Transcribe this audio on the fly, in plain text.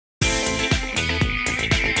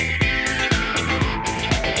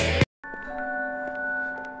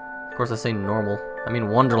course I say normal. I mean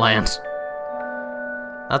Wonderland.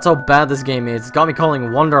 That's how bad this game is. It's got me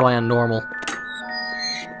calling Wonderland normal.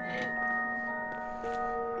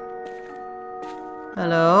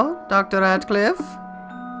 Hello, Dr. Radcliffe?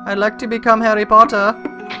 I'd like to become Harry Potter.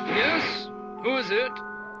 Yes? Who is it?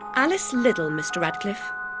 Alice Liddell, Mr. Radcliffe.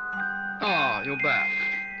 Ah, you're back.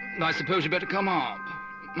 I suppose you better come up.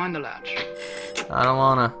 Mind the latch. I don't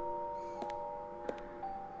wanna.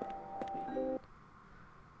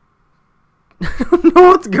 I don't know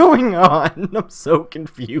what's going on. I'm so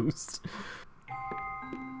confused.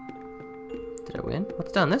 Did I win?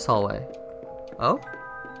 What's down this hallway? Oh?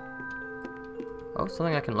 Oh,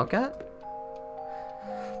 something I can look at?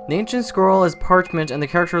 The ancient scroll is parchment and the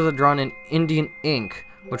characters are drawn in Indian ink,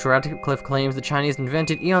 which Radcliffe claims the Chinese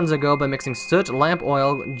invented eons ago by mixing soot, lamp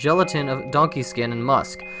oil, gelatin of donkey skin, and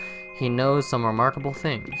musk. He knows some remarkable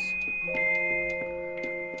things.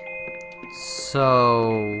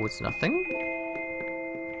 So, it's nothing?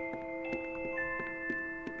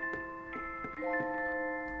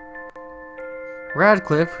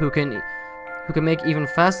 Radcliffe, who can make even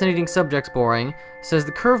fascinating subjects boring, says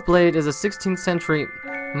the curved blade is a 16th century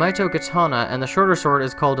Maito katana and the shorter sword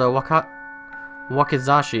is called a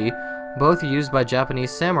wakizashi, both used by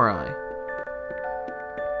Japanese samurai.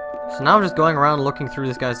 So now I'm just going around looking through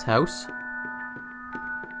this guy's house.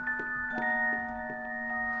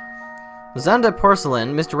 Zanda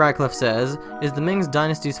porcelain, Mr. Radcliffe says, is the Ming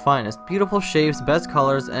dynasty's finest. Beautiful shapes, best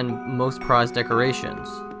colors, and most prized decorations.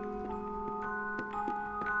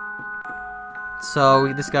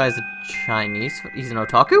 So, this guy's a Chinese... He's an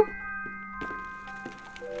otaku?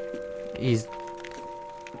 He's...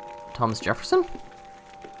 Thomas Jefferson?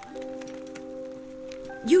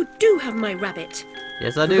 You do have my rabbit.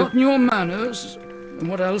 Yes, I do. Forgotten your manners? And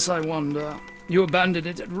what else, I wonder? You abandoned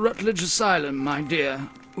it at Rutledge Asylum, my dear.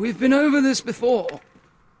 We've been over this before.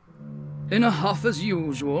 In a huff as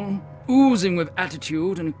usual, oozing with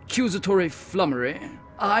attitude and accusatory flummery,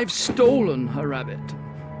 I've stolen her rabbit.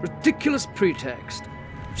 Ridiculous pretext.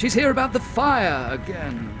 She's here about the fire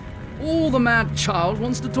again. All the mad child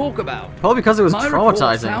wants to talk about. Probably because it was My report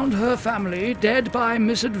traumatizing. found her family dead by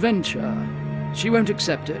misadventure. She won't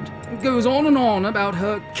accept it. It goes on and on about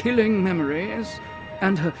her killing memories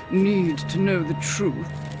and her need to know the truth.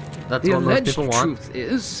 That's The what most alleged people want. truth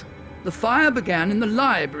is, the fire began in the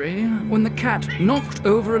library when the cat knocked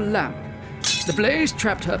over a lamp. The blaze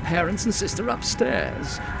trapped her parents and sister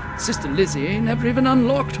upstairs. Sister Lizzie never even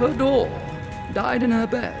unlocked her door. Died in her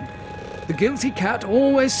bed. The guilty cat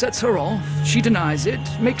always sets her off. She denies it,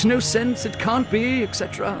 makes no sense, it can't be,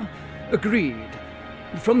 etc. Agreed.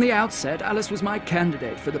 From the outset, Alice was my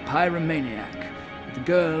candidate for the pyromaniac. The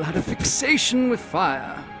girl had a fixation with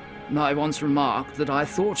fire. I once remarked that I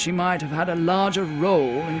thought she might have had a larger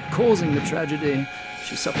role in causing the tragedy.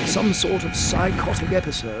 She suffered some sort of psychotic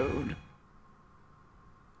episode.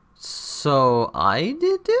 So, I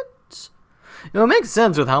did it? You know, it makes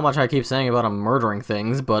sense with how much I keep saying about him murdering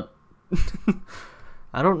things, but...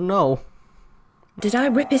 I don't know. Did I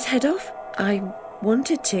rip his head off? I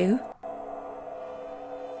wanted to.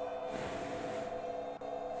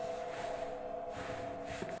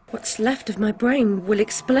 What's left of my brain will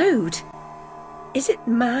explode. Is it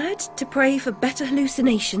mad to pray for better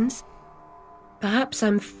hallucinations? Perhaps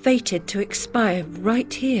I'm fated to expire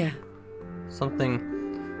right here. Something...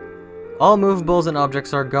 All movables and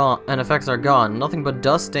objects are gone, and effects are gone. Nothing but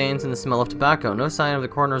dust stains and the smell of tobacco. No sign of the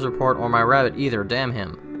coroner's report or my rabbit either, damn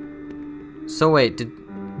him. So wait,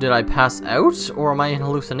 did I pass out, or am I in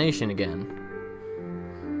hallucination again?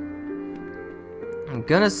 I'm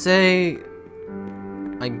gonna say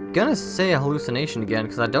a hallucination again,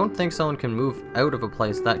 because I don't think someone can move out of a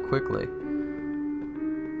place that quickly.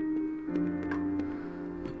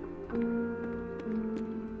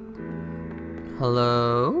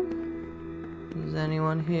 Hello? Is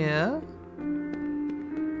anyone here?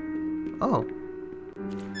 Oh.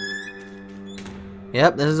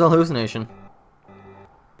 Yep, this is a hallucination.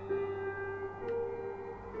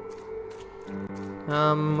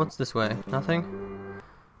 What's this way? Nothing?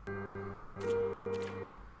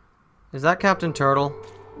 Is that Captain Turtle?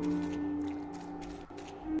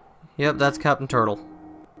 Yep, that's Captain Turtle.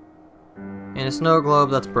 In a snow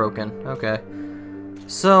globe that's broken. Okay.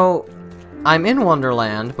 So, I'm in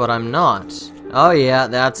Wonderland, but I'm not. Oh yeah,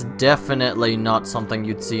 that's definitely not something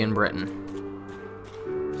you'd see in Britain.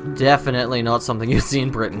 Definitely not something you'd see in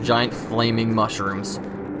Britain. Giant flaming mushrooms.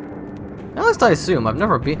 At least I assume. I've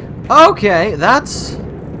never been... Okay, that's...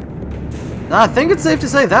 I think it's safe to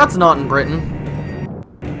say that's not in Britain.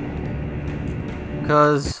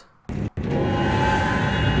 Because...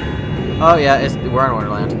 Oh yeah, we're in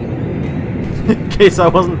Wonderland. in case I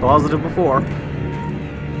wasn't positive before.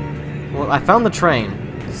 Well, I found the train,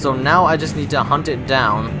 so now I just need to hunt it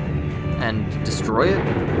down and destroy it.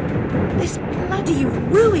 This bloody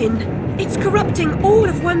ruin! It's corrupting all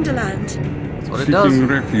of Wonderland. That's what it does. Seeking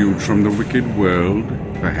refuge from the wicked world?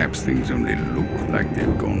 Perhaps things only look like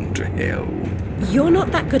they've gone to hell. You're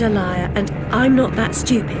not that good a liar, and I'm not that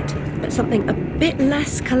stupid. But something a bit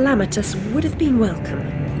less calamitous would have been welcome.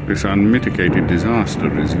 This unmitigated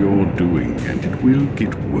disaster is your doing, and it will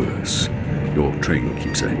get worse. Your train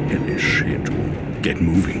keeps a hellish schedule. Get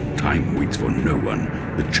moving. Time waits for no one.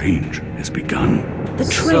 The change has begun. The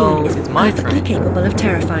train is perfectly capable of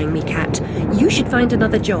terrifying me, Cat. You should find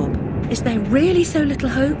another job. Is there really so little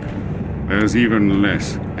hope? There's even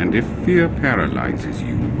less, and if fear paralyzes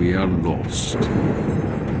you, we are lost.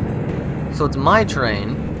 So it's my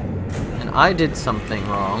train, and I did something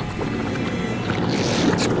wrong.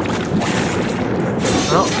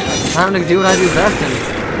 Well, time to do what I do best and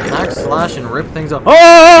attack, slash, and rip things up.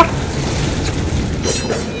 Oh!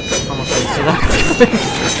 Almost didn't see that coming.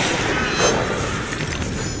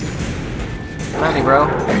 Find me, bro.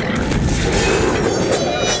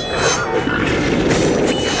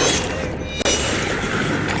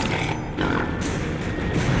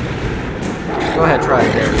 Go ahead, try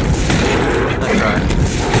it there. Let's try.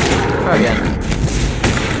 Try again.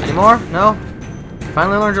 Any more? No?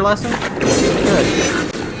 Finally learned your lesson? Good.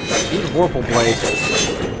 Use Whirlpool Blade.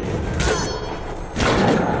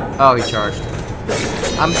 Oh, he charged.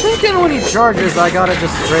 I'm thinking when he charges, I gotta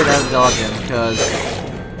just straight out dodge him, because...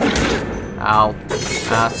 Ow.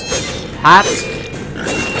 Ass. Hat!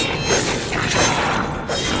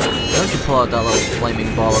 Don't you pull out that little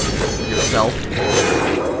flaming ball of yourself.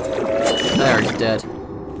 There, he's dead.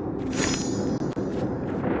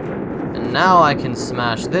 And now I can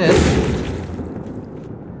smash this.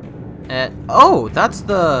 And oh, that's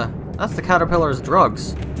the caterpillar's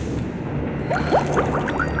drugs.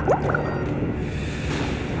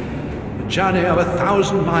 The journey of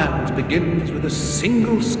 1,000 miles begins with a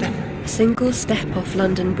single step. A single step off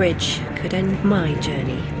London Bridge could end my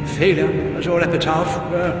journey. Failure as your epitaph.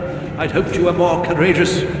 I'd hoped you were more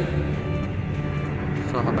courageous.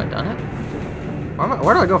 So have I done it?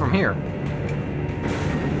 Where do I go from here?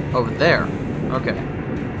 Over there. Okay.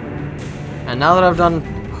 And now that I've done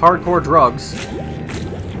hardcore drugs...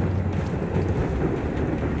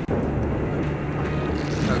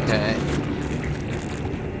 Okay.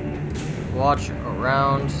 Watch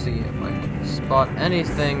around, see if I can spot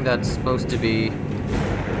anything that's supposed to be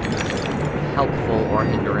helpful or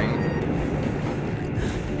hindering.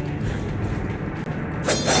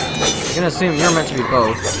 I'm gonna assume you're meant to be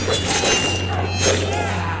both.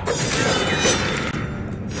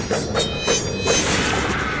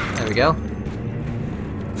 There we go.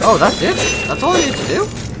 Oh, that's it? That's all I need to do?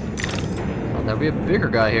 Oh, there'll be a bigger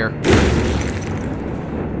guy here.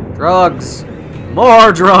 Drugs!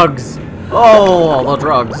 More drugs! Oh, all the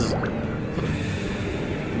drugs.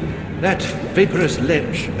 That vaporous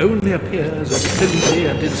ledge only appears as flimsy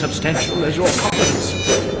and insubstantial as your confidence.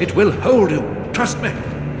 It will hold you, trust me.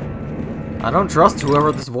 I don't trust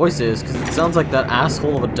whoever this voice is, because it sounds like that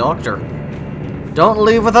asshole of a doctor. Don't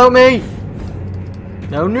leave without me!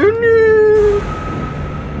 No, no, no!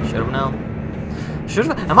 Should've known.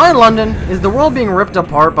 Should've... Am I in London? Is the world being ripped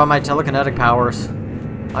apart by my telekinetic powers?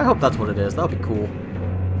 I hope that's what it is. That would be cool.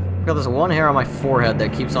 I've got this one hair on my forehead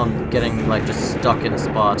that keeps on getting, like, just stuck in a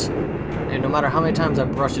spot. And no matter how many times I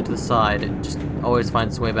brush it to the side, it just always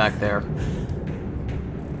finds its way back there.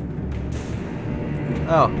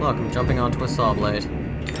 Oh, look, I'm jumping onto a saw blade.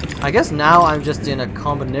 I guess now I'm just in a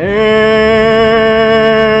combination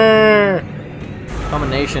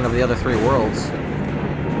of the other three worlds.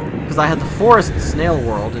 Because I had the forest snail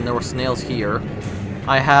world, and there were snails here.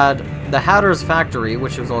 I had the Hatter's factory,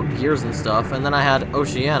 which was all gears and stuff, and then I had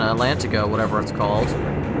Oceania, Atlantica, whatever it's called.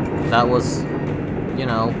 That was, you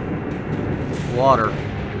know, water.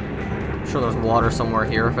 I'm sure there's water somewhere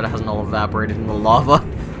here if it hasn't all evaporated in the lava.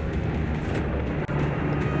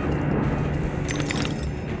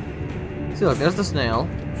 See, look, there's the snail.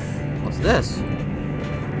 What's this?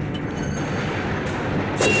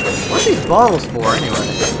 What are these bottles for,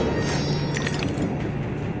 anyway?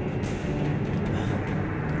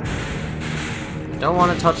 Don't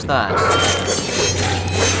want to touch that.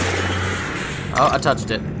 Oh, I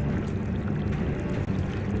touched it.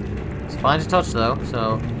 It's fine to touch, though,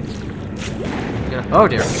 so... Oh,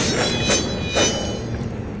 dear.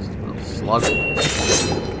 Just a little slug.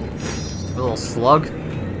 Just a little slug.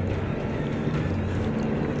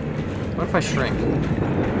 What if I shrink?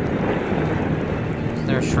 Is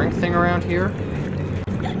there a shrink thing around here?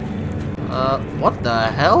 What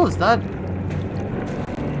the hell is that?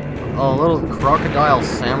 a little crocodile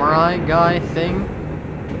samurai guy thing.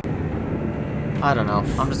 I don't know.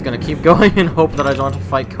 I'm just gonna keep going and hope that I don't have to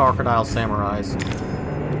fight crocodile samurais.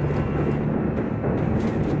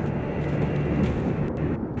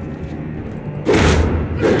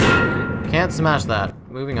 Can't smash that.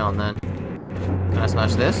 Moving on then. Can I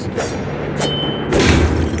smash this?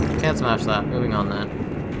 Can't smash that. Moving on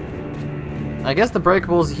then. I guess the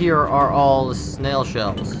breakables here are all snail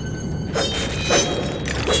shells.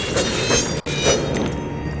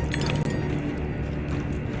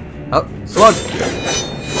 Oh, slug!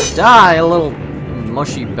 Die, little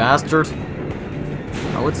mushy bastard.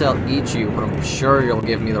 I would say I'll eat you, but I'm sure you'll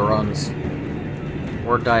give me the runs.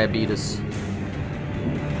 Or diabetes.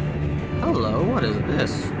 Hello, what is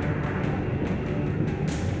this?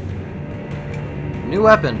 New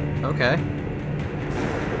weapon, okay.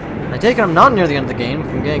 I take it I'm not near the end of the game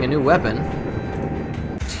from getting a new weapon.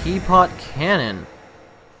 Teapot cannon.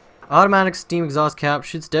 Automatic steam exhaust cap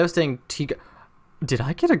shoots devastating tea. Did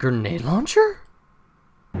I get a grenade launcher?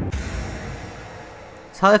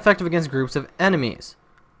 It's highly effective against groups of enemies.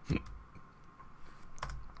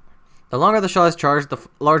 The longer the shot is charged, the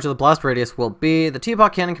larger the blast radius will be. The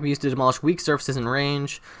teapot cannon can be used to demolish weak surfaces in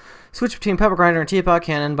range. Switch between pepper grinder and teapot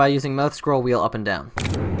cannon by using mouth scroll wheel up and down.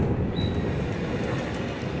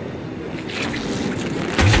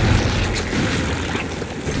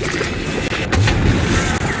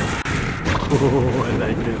 Oh, I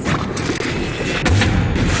like this.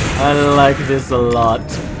 I like this a lot.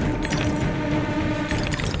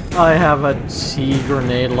 I have a tea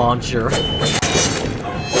grenade launcher.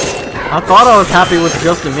 I thought I was happy with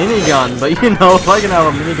just a minigun, but you know, if I can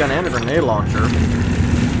have a minigun and a grenade launcher.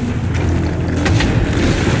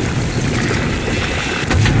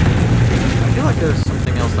 I feel like there's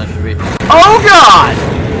something else I should be. Oh god!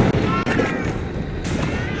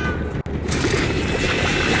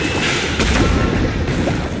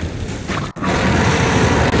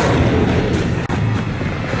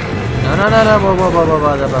 No,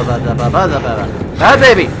 bad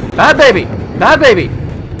baby! Bad baby! Bad baby!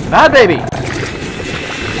 Bad baby!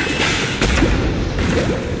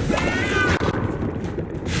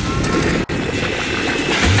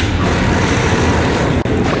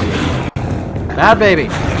 Bad baby!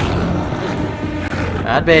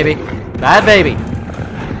 Bad baby! Bad baby!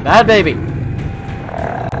 Bad baby!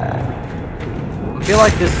 I feel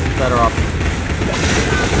like this is a better option.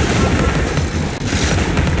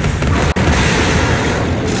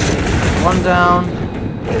 One down.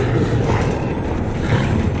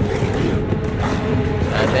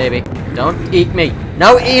 Bad baby. Don't eat me.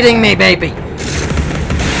 No eating me, baby!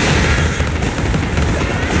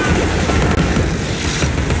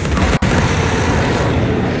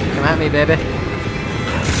 Come at me, baby.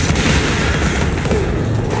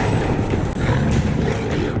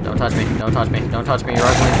 Don't touch me. Don't touch me. Don't touch me. You're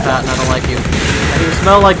ugly and fat and I don't like you. And you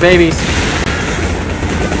smell like babies.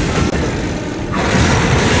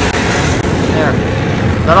 There.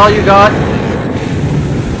 Is that all you got?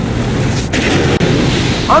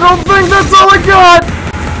 I don't think that's all it got!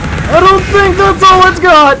 I don't think that's all it's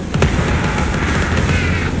got!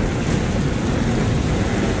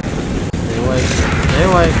 Stay away. Stay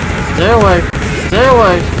away. Stay away. Stay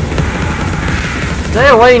away. Stay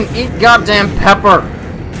away and eat goddamn pepper.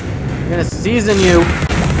 I'm gonna season you.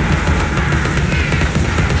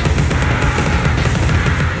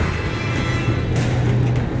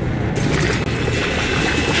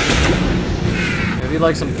 Maybe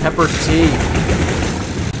like some pepper tea.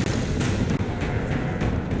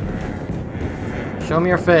 Show me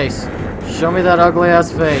your face. Show me that ugly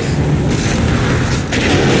ass face.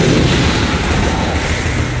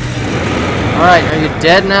 Alright, are you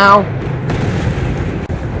dead now?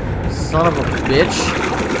 Son of a bitch.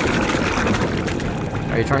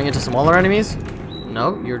 Are you turning into smaller enemies?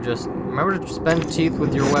 No, you're just... Remember to spend teeth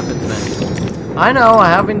with your weapons, man. I know, I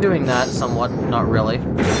have been doing that somewhat. Not really.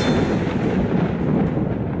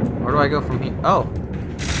 Where do I go from here? Oh.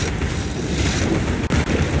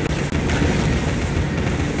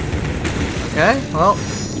 Okay, well.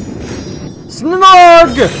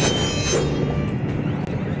 Snug!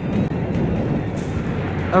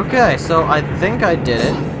 Okay, so I think I did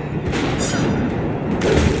it.